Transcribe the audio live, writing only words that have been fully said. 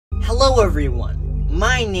Hello everyone,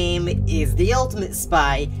 my name is the Ultimate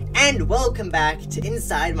Spy, and welcome back to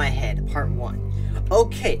Inside My Head, Part 1.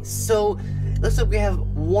 Okay, so, looks like we have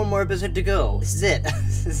one more episode to go. This is it.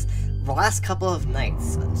 This is the last couple of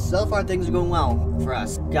nights. So far things are going well for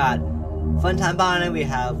us. Got Funtime Bonnie, we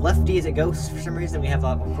have Lefty as a ghost for some reason, we have,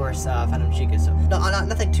 of course, Phantom Chica, so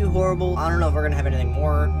nothing too horrible. I don't know if we're gonna have anything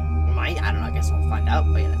more. I don't know, I guess we'll find out,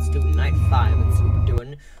 but yeah, let's do night 5, let's see what we're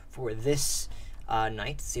doing for this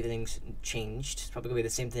night, see if anything's changed. It's probably gonna be the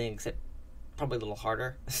same thing, except probably a little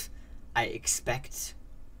harder. I expect.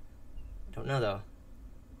 Don't know though.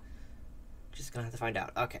 Just gonna have to find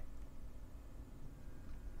out. Okay.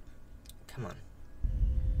 Come on.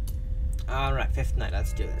 Alright, 5th night,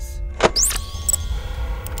 let's do this.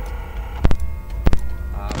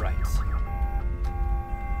 Alright.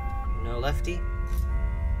 No Lefty?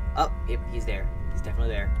 Oh, yep, he's there. He's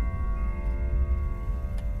definitely there.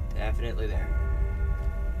 Definitely there.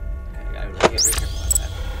 Okay, I gotta really get really careful about that.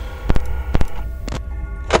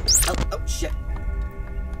 Oh, shit.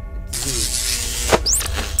 It's Z.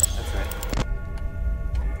 That's right.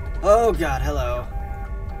 Oh god, hello.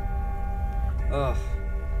 Oh.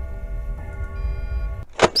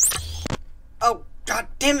 Oh, god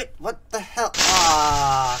damn it! What the hell?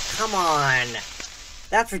 Ah, come on.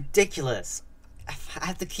 That's ridiculous. I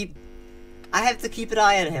have to keep an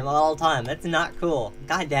eye on him all the time. That's not cool.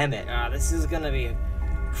 God damn it. This is gonna be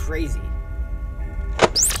crazy.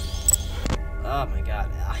 Oh my god.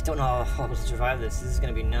 I don't know how I'll survive this. This is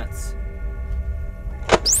gonna be nuts.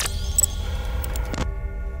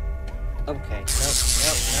 Okay.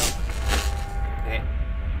 Nope. Okay.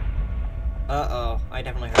 Uh-oh. I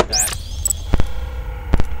definitely heard that.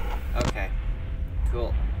 Okay.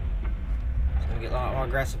 Cool. It's gonna get a lot more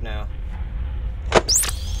aggressive now.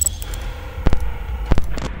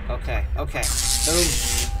 Okay. Boom.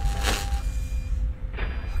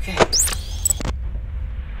 Okay.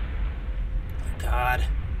 God.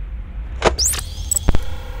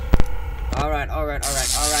 Alright.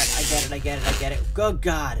 I get it. Good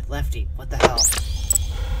God, Lefty. What the hell?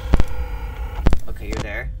 Okay, you're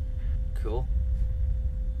there. Cool.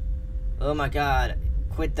 Oh my god.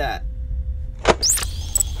 Quit that.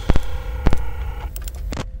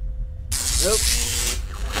 Nope.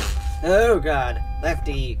 Oh god.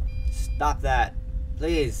 Lefty. Stop that.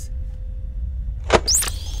 Please.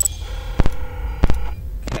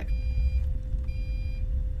 Okay.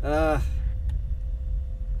 Come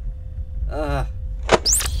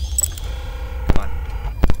on.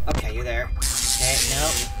 Okay, you're there. Okay,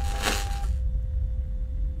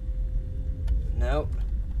 nope.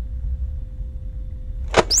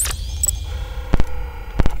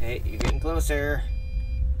 Okay, you're getting closer.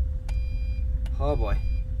 Oh boy.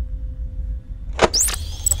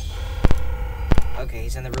 Okay,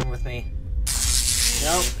 he's in the room with me.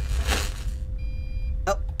 Nope.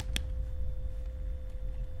 Oh,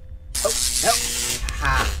 nope.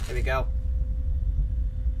 Ha, there we go.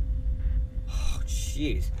 Oh,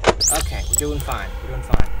 jeez. Okay, we're doing fine.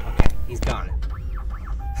 Okay, he's gone.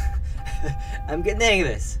 I'm getting the hang of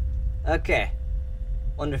this. Okay.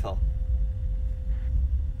 Wonderful.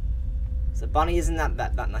 So Bonnie isn't that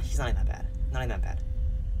bad. He's not even that bad. Not even that bad.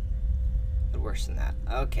 But worse than that.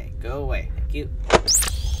 Okay, go away. Thank you.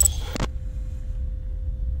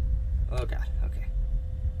 Oh god, okay.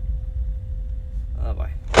 Oh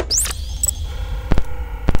boy.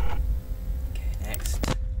 Okay, next.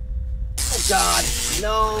 Oh god!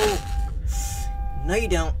 No! No you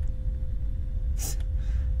don't.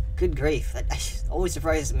 Good grief. That always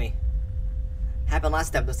surprises me. Happened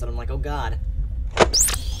last episode, I'm like, oh god.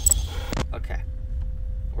 Okay.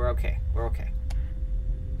 We're okay.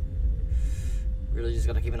 Really just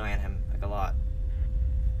gotta keep an eye on him, like a lot.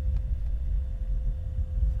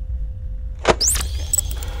 Okay.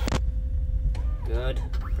 Good.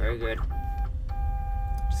 Very good.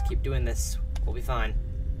 Just keep doing this. We'll be fine.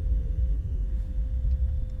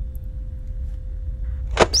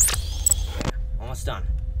 Okay. Almost done.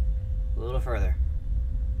 A little further.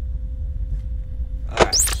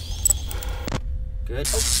 Alright. Good.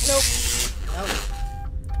 Oh, nope.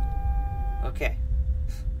 Okay.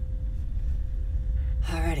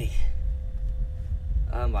 Alrighty.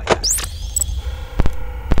 Oh my god.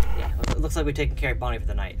 Yeah, it looks like we're taking care of Bonnie for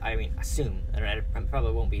the night. I mean, assume. I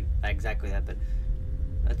probably won't be exactly that, but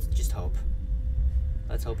let's just hope.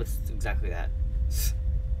 Let's hope it's exactly that.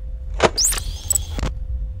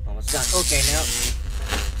 Almost done. Okay, now.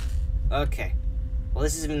 Okay. Well,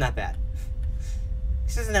 this isn't even that bad.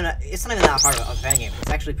 It's not even that hard of a fan game.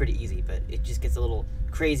 It's actually pretty easy, but it just gets a little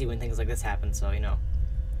crazy when things like this happen, so, you know.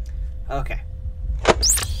 Okay.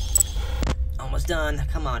 Almost done.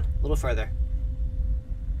 Come on. A little further.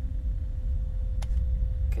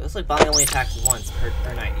 Okay, looks like Bonnie only attacks once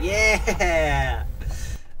per night. Yeah!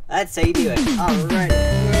 That's how you do it. Alright.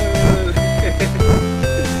 Oh,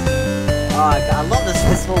 God, I love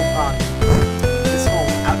this whole outro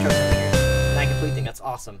thing here. That complete thing, that's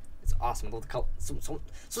awesome. It's awesome. I love the color.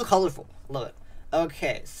 So colorful. Love it.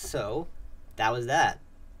 Okay, so that was that.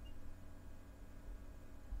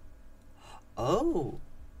 Oh.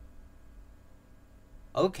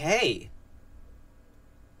 Okay.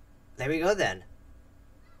 There we go then.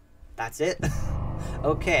 That's it.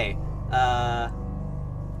 Okay.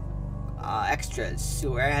 Extras.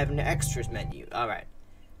 So I have an extras menu. Alright.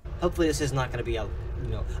 Hopefully this is not gonna be a,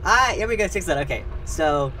 here we go, 6 that. Okay,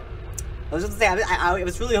 so I was gonna say I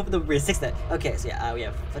was really hoping that we were 6 that. Okay, so yeah, we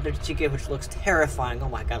have Thunder Chica, which looks terrifying. Oh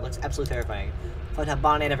my god, looks absolutely terrifying. Fun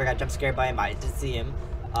Bonnie, I never got jump scared by him, but I did see him.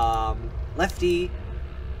 Lefty.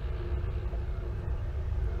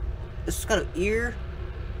 This is kind of ear.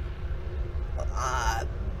 I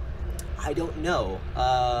don't know.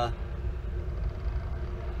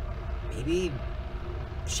 Maybe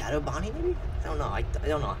Shadow Bonnie, maybe? I don't know. I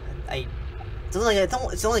don't know.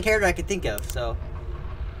 It's the only character I could think of, so.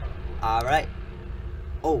 Alright.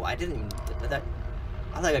 Oh, I didn't get that.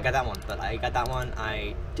 I think I got that one, but I got that one.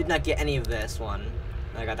 I did not get any of this one.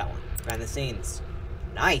 I got that one. Behind the scenes.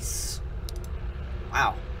 Nice.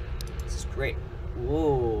 Wow. This is great.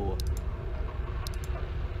 Whoa.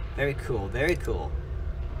 Very cool, very cool.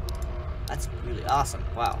 That's really awesome.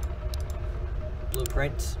 Wow.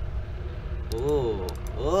 Blueprint. Ooh.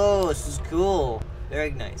 Oh, this is cool.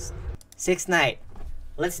 Very nice. 6th night.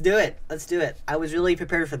 Let's do it. Let's do it. I was really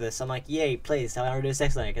prepared for this. I'm like, yay, please. I want to do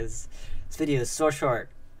 6th night because this video is so short.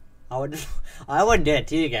 I wouldn't do it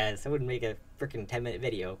to you guys. I wouldn't make a freaking 10-minute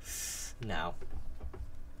video. No.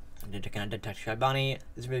 I did kind of touch Bonnie.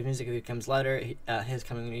 This music becomes louder. His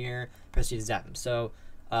coming near. Press to zap him. So,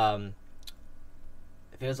 if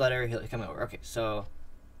it was louder, he'll come over. Okay, so,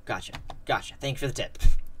 gotcha. Thanks for the tip.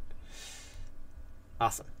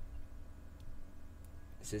 Awesome.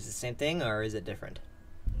 Is this the same thing, or is it different?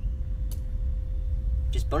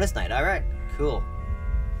 Just bonus night. All right, cool.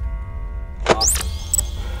 Awesome.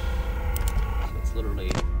 So it's literally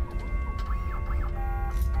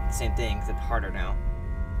the same thing, except harder now.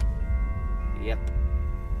 Yep.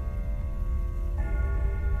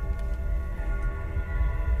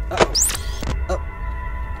 Uh-oh. Oh.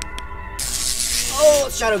 Oh,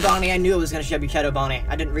 it's Shadow Bonnie. I knew it was going to be Shadow Bonnie.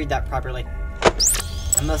 I didn't read that properly.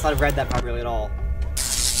 I must not have read that properly at all.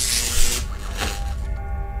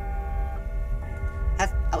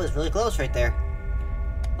 That was really close right there.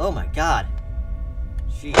 Oh my god.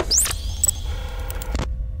 Jeez.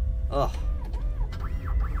 Ugh.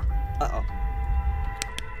 Uh-oh.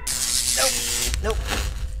 Nope.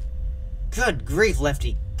 Good grief,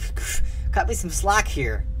 Lefty. Cut me some slack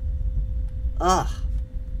here. Ugh.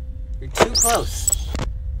 You're too close.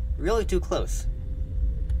 Really too close.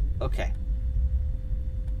 Okay.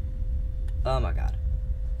 Oh my god.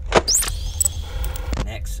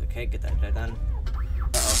 Next. Okay, get that done.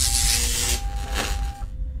 Uh-oh.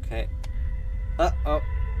 Okay. Uh-oh.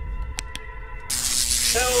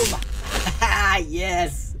 Boom! Haha,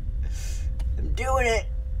 yes! I'm doing it!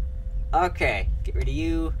 Okay, get rid of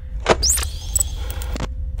you.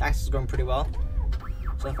 Tax is going pretty well.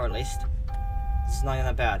 So far, at least. This is not even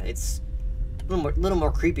that bad. It's a little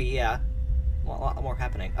more creepy, yeah. A lot more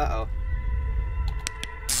happening. Uh-oh.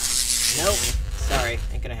 Nope. Sorry,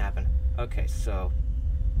 ain't gonna happen. Okay, so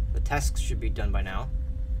the tasks should be done by now.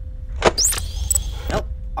 Nope.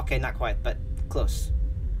 Okay, not quite, but close.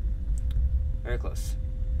 Very close.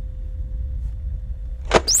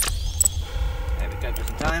 There we go, just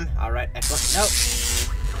in time. Alright, excellent.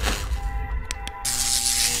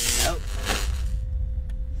 Nope.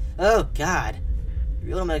 Oh, God. You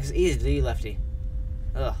really don't make this easy, do you, Lefty?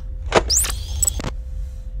 Ugh.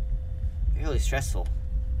 Really stressful.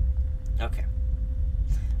 Okay.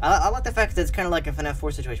 I like the fact that it's kind of like a FNaF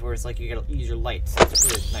 4 situation where it's like you gotta use your lights. It's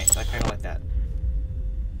really nice. I kind of like that.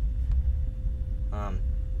 A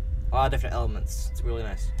lot of different elements. It's really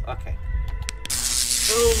nice. Okay.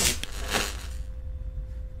 Boom.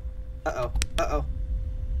 Uh-oh. Uh-oh.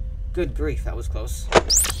 Good grief, that was close.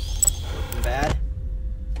 Looking bad.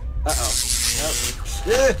 Uh-oh.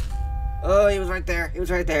 Nope. Oh, he was right there. He was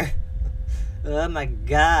right there. Oh my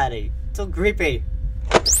god. It's so creepy.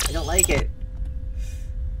 I don't like it.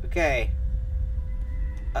 Okay.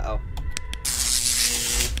 Uh-oh.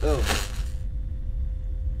 Oh.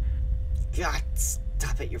 God,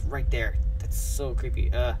 stop it. You're right there. That's so creepy.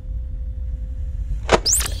 That.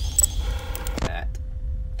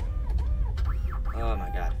 Oh my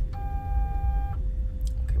god.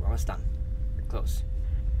 Okay, we're almost done. We're close.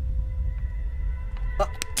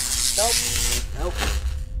 Nope.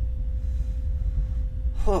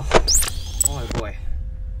 Oh boy.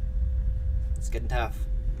 It's getting tough.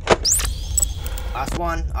 Last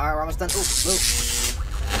one. Alright, we're almost done. Ooh.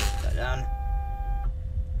 That done.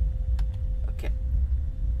 Okay.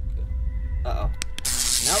 Uh-oh.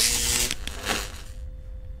 Nope.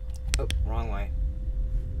 Oh, wrong way.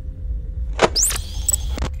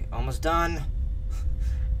 Okay, almost done.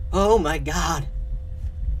 Oh my god.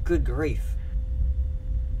 Good grief.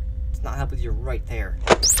 It's not helping you right there.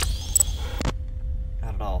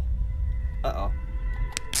 Not at all. Uh-oh.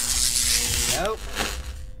 Nope.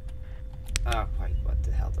 Oh, wait, what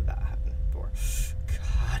the hell did that happen for?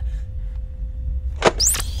 God.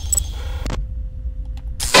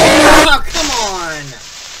 Oh, come on!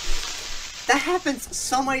 That happens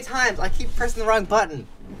so many times. I keep pressing the wrong button.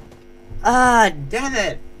 Ah, damn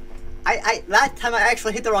it. That time I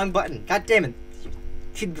actually hit the wrong button. God damn it.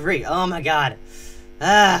 Good grief. Oh my god.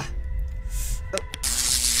 Ah.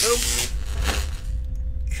 Oh.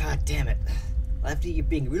 God damn it. Lefty, you're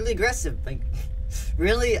being really aggressive. Like,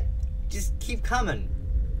 really? Just keep coming.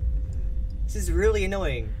 This is really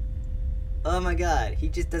annoying. Oh my god. He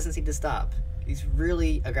just doesn't seem to stop. He's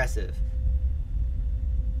really aggressive.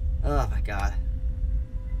 Oh my god.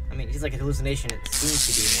 I mean, he's like a hallucination, it seems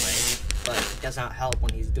to be anyway. But it does not help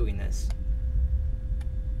when he's doing this.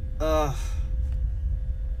 Ugh.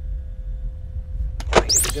 Am I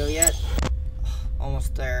good to go yet?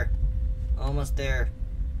 Almost there. Almost there.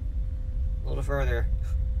 A little further.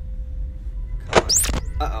 Come on.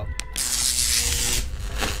 Uh-oh.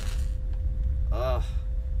 Ugh.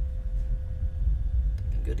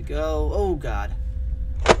 I'm good to go. Oh, God.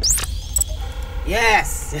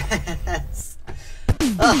 Yes! Yes!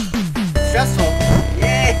 Ugh. Stressful.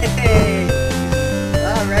 Yay!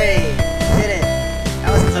 Alright. Did it. That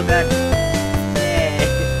wasn't so bad.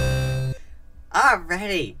 Yay.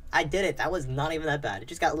 Alrighty. I did it. That was not even that bad. It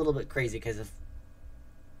just got a little bit crazy because of...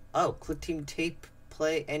 Oh, click team tape,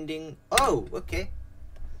 play, ending. Oh, okay.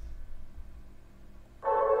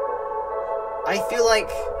 I feel like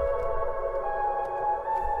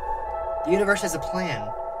the universe has a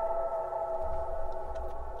plan.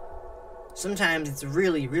 Sometimes it's a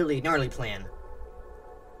really, really gnarly plan.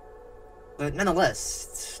 But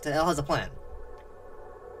nonetheless, the hell has a plan.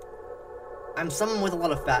 I'm someone with a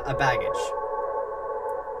lot of baggage.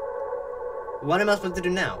 What am I supposed to do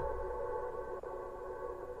now?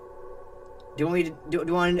 Do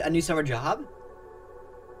you want a new summer job?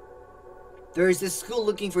 There is this school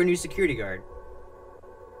looking for a new security guard.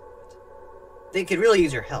 They could really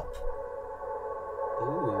use your help.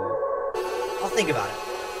 Ooh. I'll think about it.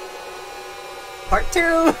 Part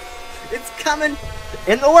 2! It's coming!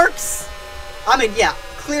 In the works! I mean, yeah,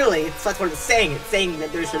 clearly, that's what it's saying. It's saying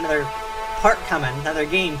that there's another part coming, another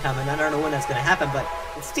game coming. I don't know when that's gonna happen, but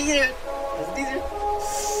it's teaser! It's a teaser!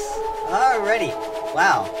 Alrighty.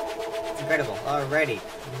 Wow. Incredible. Alrighty.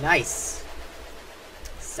 Nice.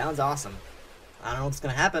 Sounds awesome. I don't know what's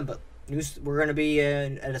gonna happen, but we're gonna be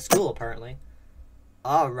at a school, apparently.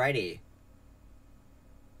 Alrighty.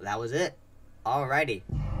 That was it. Alrighty.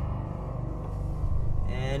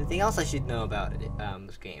 Anything else I should know about it,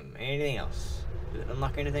 this game? Anything else? Did it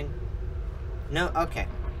unlock anything? No? Okay.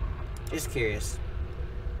 Just curious.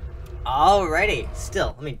 Alrighty.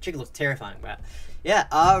 Still, I mean, chicken looks terrifying, but... Yeah,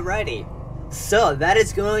 alrighty. So, that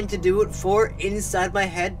is going to do it for Inside My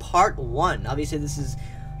Head Part 1. Obviously, this is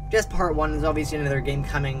just Part 1. There's obviously another game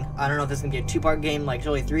coming. I don't know if this is going to be a 2-part game like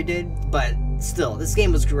Jolie 3 did, but still, this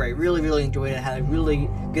game was great. Really, really enjoyed it. Had a really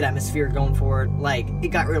good atmosphere going for it. Like, it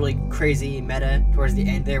got really crazy meta towards the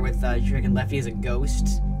end there with freaking Lefty as a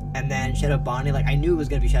ghost. And then Shadow Bonnie. Like, I knew it was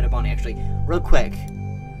going to be Shadow Bonnie, actually. Real quick.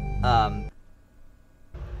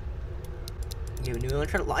 You have a new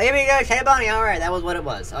intro. Here we go, Shadow Bonnie. Alright, that was what it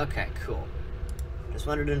was. Okay, cool. Just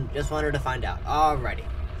wanted to find out. Alrighty.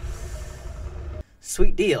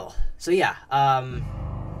 Sweet deal. So yeah,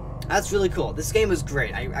 that's really cool. This game was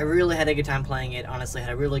great. I really had a good time playing it. Honestly, had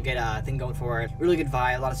a really good thing going for it. Really good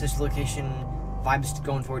vibe. A lot of social location vibes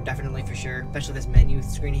going for it, definitely for sure. Especially this menu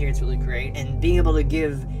screen here, it's really great. And being able to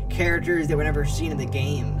give characters that were never seen in the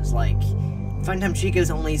games, like Funtime Chica's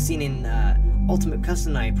only seen in Ultimate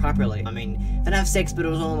Custom Night properly. I mean, FNaF 6, but it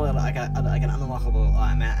was only like an unlockable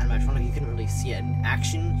animatronic. You couldn't really see it in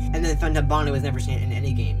action. And then Funtime Bonnie was never seen in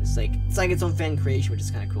any games. Like, it's like its own fan creation, which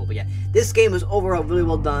is kind of cool. But yeah, this game was overall really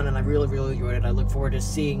well done, and I really, really enjoyed it. I look forward to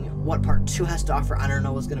seeing what Part 2 has to offer. I don't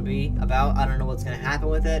know what's going to be about. I don't know what's going to happen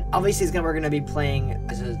with it. Obviously, we're going to be playing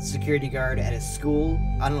as a security guard at a school.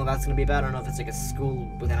 I don't know what that's going to be about. I don't know if it's like a school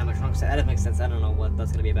with animatronics. That makes sense. I don't know what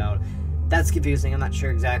that's going to be about. That's confusing. I'm not sure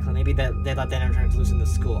exactly. Maybe they thought the animatronics loose in the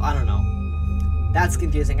school. I don't know. That's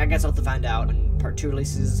confusing. I guess I'll have to find out when part 2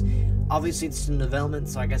 releases. Obviously, it's in development,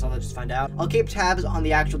 so I guess I'll just find out. I'll keep tabs on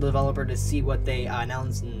the actual developer to see what they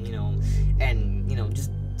announce and,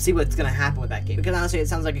 just see what's gonna happen with that game. Because honestly, it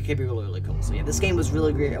sounds like it could be really, really cool. So yeah, this game was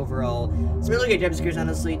really great overall. It's really good jump scares,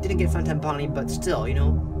 honestly. Didn't get Fun Time Bonnie, but still,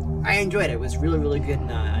 I enjoyed it. It was really, really good,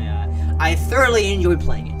 and I thoroughly enjoyed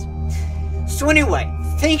playing it. So anyway,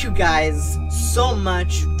 thank you guys so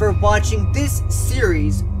much for watching this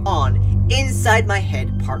series on Inside My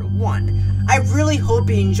Head Part 1. I really hope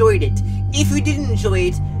you enjoyed it. If you did enjoy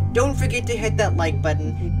it, don't forget to hit that like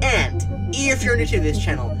button, and if you're new to this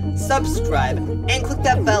channel, subscribe and click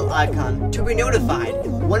that bell icon to be notified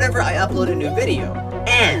whenever I upload a new video.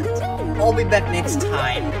 And I'll be back next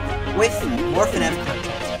time with more FNaF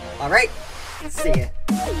content. Alright, see ya.